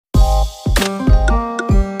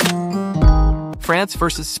France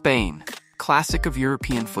versus Spain, classic of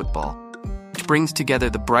European football, which brings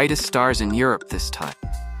together the brightest stars in Europe this time,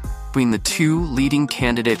 between the two leading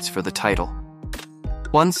candidates for the title.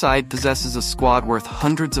 One side possesses a squad worth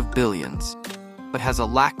hundreds of billions, but has a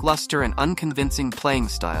lackluster and unconvincing playing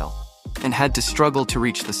style, and had to struggle to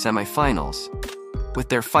reach the semi-finals, with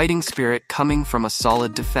their fighting spirit coming from a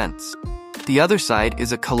solid defense. The other side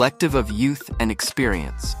is a collective of youth and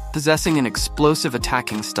experience, possessing an explosive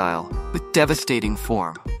attacking style with devastating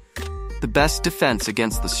form. The best defense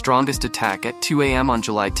against the strongest attack at 2 a.m. on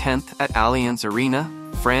July 10th at Allianz Arena.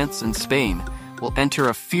 France and Spain will enter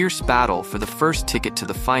a fierce battle for the first ticket to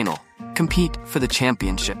the final, compete for the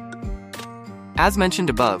championship. As mentioned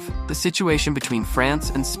above, the situation between France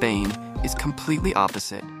and Spain is completely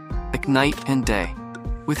opposite, like night and day.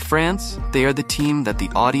 With France, they are the team that the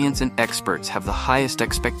audience and experts have the highest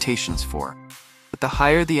expectations for. But the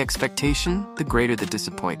higher the expectation, the greater the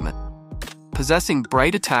disappointment. Possessing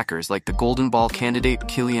bright attackers like the Golden Ball candidate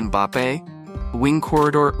Kylian Mbappé, wing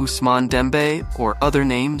corridor Ousmane Dembélé, or other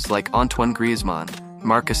names like Antoine Griezmann,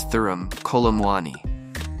 Marcus Thuram, Kolo Muani.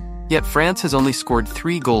 Yet France has only scored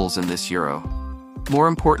 3 goals in this Euro. More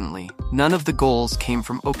importantly, none of the goals came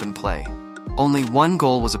from open play. Only 1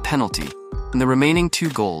 goal was a penalty. In the remaining 2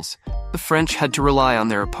 goals, the French had to rely on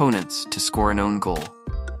their opponents to score an own goal.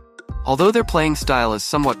 Although their playing style is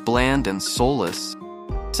somewhat bland and soulless,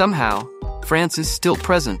 somehow, France is still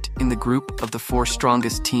present in the group of the 4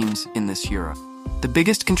 strongest teams in this Euro. The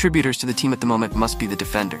biggest contributors to the team at the moment must be the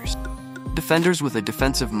defenders. Defenders with a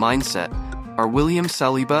defensive mindset are William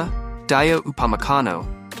Saliba, Dayo Upamecano,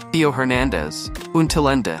 Theo Hernandez,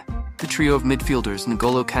 Untilende, the trio of midfielders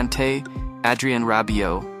N'Golo Kanté, Adrien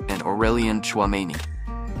Rabiot, and Aurélien Tchouaméni.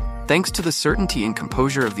 Thanks to the certainty and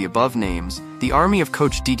composure of the above names, the army of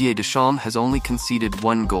coach Didier Deschamps has only conceded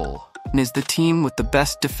 1 goal, and is the team with the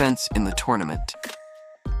best defense in the tournament.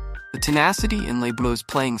 The tenacity in Les Bleus'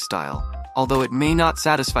 playing style, although it may not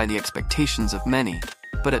satisfy the expectations of many,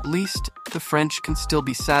 but at least the French can still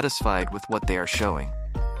be satisfied with what they are showing.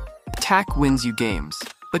 Attack wins you games,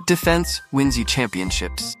 but defense wins you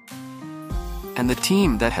championships. And the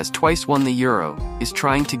team that has twice won the Euro is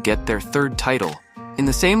trying to get their 3rd title, in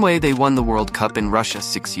the same way they won the World Cup in Russia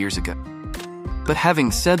 6 years ago. But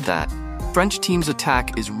having said that, French team's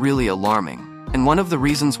attack is really alarming, and one of the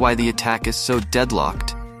reasons why the attack is so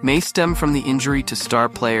deadlocked may stem from the injury to star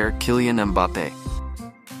player Kylian Mbappé.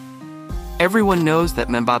 Everyone knows that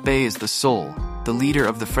Mbappé is the soul, the leader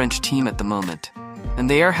of the French team at the moment, and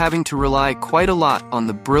they are having to rely quite a lot on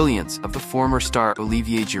the brilliance of the former star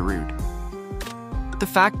Olivier Giroud. The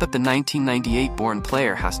fact that the 1998-born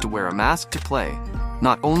player has to wear a mask to play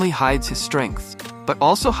not only hides his strengths, but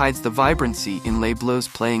also hides the vibrancy in Les Bleus'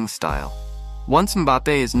 playing style. Once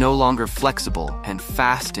Mbappé is no longer flexible and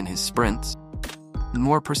fast in his sprints,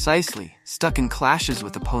 more precisely, stuck in clashes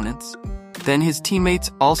with opponents, then his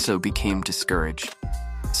teammates also became discouraged.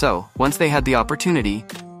 So, once they had the opportunity,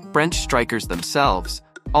 French strikers themselves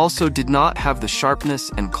also did not have the sharpness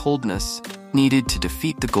and coldness needed to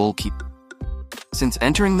defeat the goalkeeper. Since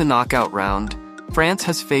entering the knockout round, France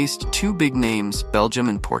has faced 2 big names, Belgium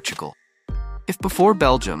and Portugal. If before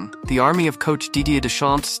Belgium, the army of coach Didier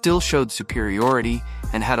Deschamps still showed superiority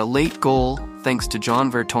and had a late goal thanks to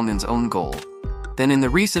John Vertonghen's own goal, then in the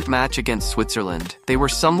recent match against Switzerland, they were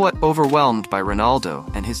somewhat overwhelmed by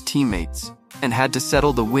Ronaldo and his teammates and had to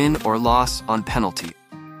settle the win or loss on penalty.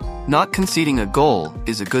 Not conceding a goal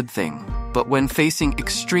is a good thing, but when facing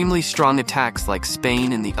extremely strong attacks like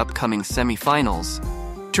Spain in the upcoming semi-finals,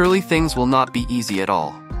 surely things will not be easy at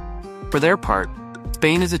all. For their part,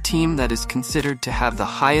 Spain is a team that is considered to have the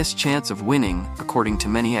highest chance of winning, according to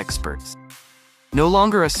many experts. No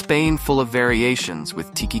longer a Spain full of variations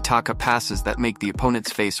with tiki-taka passes that make the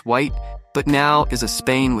opponent's face white, but now is a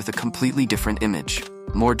Spain with a completely different image.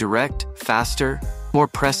 More direct, faster, more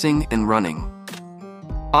pressing and running.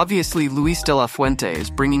 Obviously, Luis de la Fuente is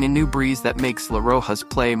bringing a new breeze that makes La Roja's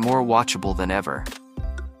play more watchable than ever.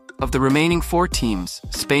 Of the remaining 4 teams,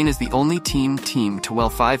 Spain is the only team to win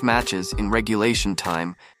 5 matches in regulation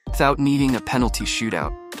time without needing a penalty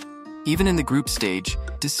shootout. Even in the group stage,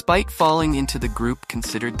 despite falling into the group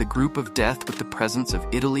considered the group of death with the presence of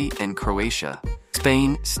Italy and Croatia,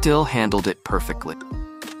 Spain still handled it perfectly.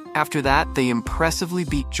 After that, they impressively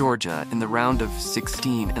beat Georgia in the round of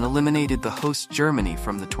 16 and eliminated the host Germany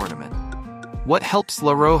from the tournament. What helps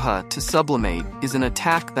La Roja to sublimate is an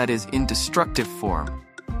attack that is in destructive form.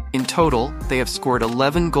 In total, they have scored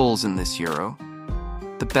 11 goals in this Euro,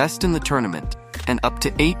 the best in the tournament, and up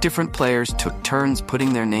to 8 different players took turns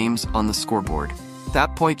putting their names on the scoreboard.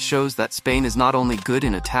 That point shows that Spain is not only good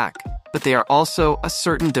in attack, but they are also a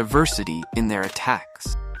certain diversity in their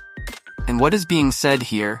attacks. And what is being said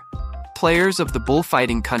here? Players of the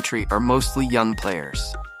bullfighting country are mostly young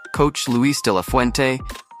players. Coach Luis de la Fuente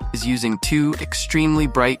is using two extremely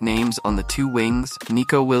bright names on the two wings,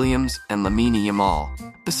 Nico Williams and Lamine Yamal,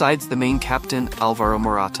 besides the main captain, Alvaro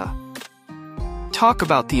Morata. Talk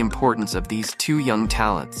about the importance of these two young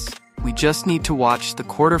talents. We just need to watch the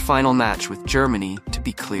quarterfinal match with Germany to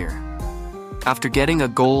be clear. After getting a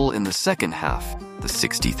goal in the second half, the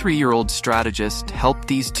 63-year-old strategist helped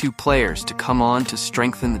these two players to come on to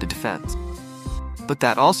strengthen the defense. But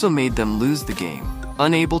that also made them lose the game,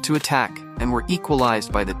 unable to attack, and were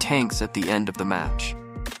equalized by the tanks at the end of the match.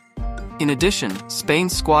 In addition,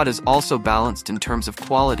 Spain's squad is also balanced in terms of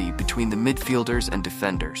quality between the midfielders and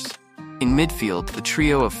defenders. In midfield, the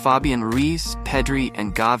trio of Fabian Ruiz, Pedri,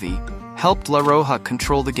 and Gavi helped La Roja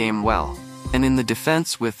control the game well. And in the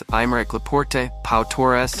defense with Aymeric Laporte, Pau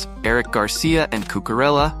Torres, Eric Garcia, and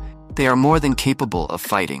Cucurella, they are more than capable of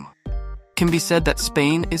fighting. It can be said that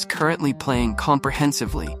Spain is currently playing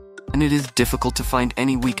comprehensively, and it is difficult to find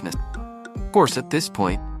any weakness. Of course, at this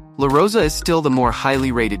point, La Roja is still the more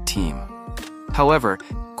highly rated team. However,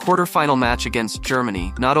 quarterfinal match against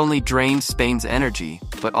Germany not only drained Spain's energy,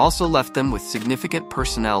 but also left them with significant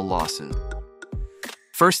personnel losses.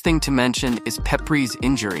 First thing to mention is Pepri's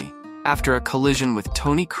injury after a collision with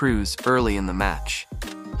Toni Kroos early in the match.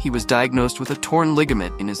 He was diagnosed with a torn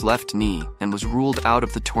ligament in his left knee and was ruled out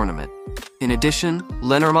of the tournament. In addition,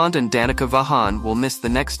 Lenormand and Danica Vahan will miss the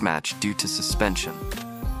next match due to suspension.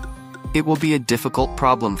 It will be a difficult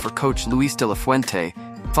problem for coach Luis de la Fuente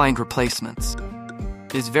to find replacements.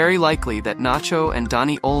 It is very likely that Nacho and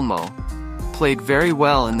Dani Olmo, played very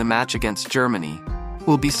well in the match against Germany,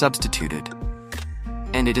 will be substituted.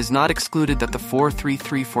 And it is not excluded that the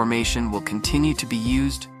 4-3-3 formation will continue to be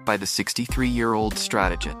used by the 63-year-old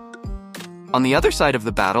strategist. On the other side of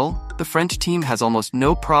the battle, the French team has almost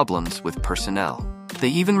no problems with personnel. They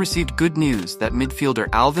even received good news that midfielder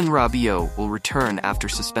Alvin Rabiot will return after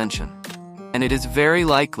suspension. And it is very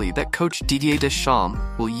likely that coach Didier Deschamps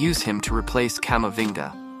will use him to replace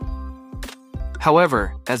Camavinga.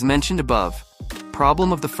 However, as mentioned above, the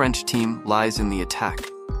problem of the French team lies in the attack.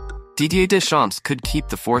 Didier Deschamps could keep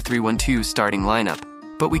the 4-3-1-2 starting lineup,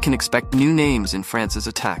 but we can expect new names in France's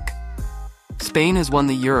attack. Spain has won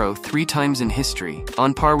the Euro 3 times in history,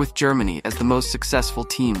 on par with Germany as the most successful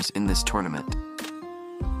teams in this tournament.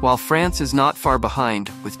 While France is not far behind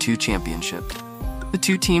with 2 championships. The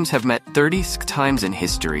two teams have met 30 times in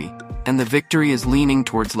history, and the victory is leaning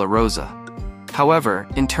towards La Roja. However,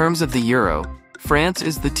 in terms of the Euro, France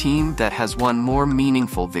is the team that has won more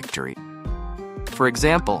meaningful victory. For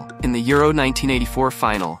example, in the Euro 1984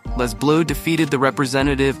 final, Les Bleus defeated the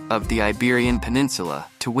representative of the Iberian Peninsula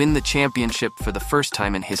to win the championship for the first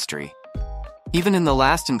time in history. Even in the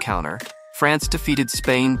last encounter, France defeated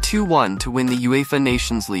Spain 2-1 to win the UEFA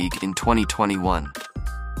Nations League in 2021.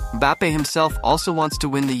 Mbappe himself also wants to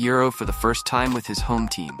win the Euro for the first time with his home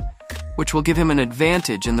team, which will give him an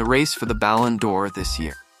advantage in the race for the Ballon d'Or this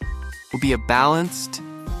year. It will be a balanced,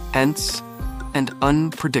 tense, and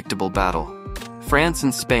unpredictable battle. France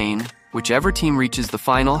and Spain, whichever team reaches the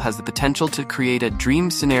final, has the potential to create a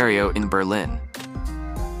dream scenario in Berlin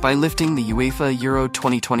by lifting the UEFA Euro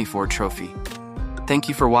 2024 trophy. Thank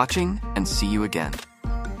you for watching, and see you again.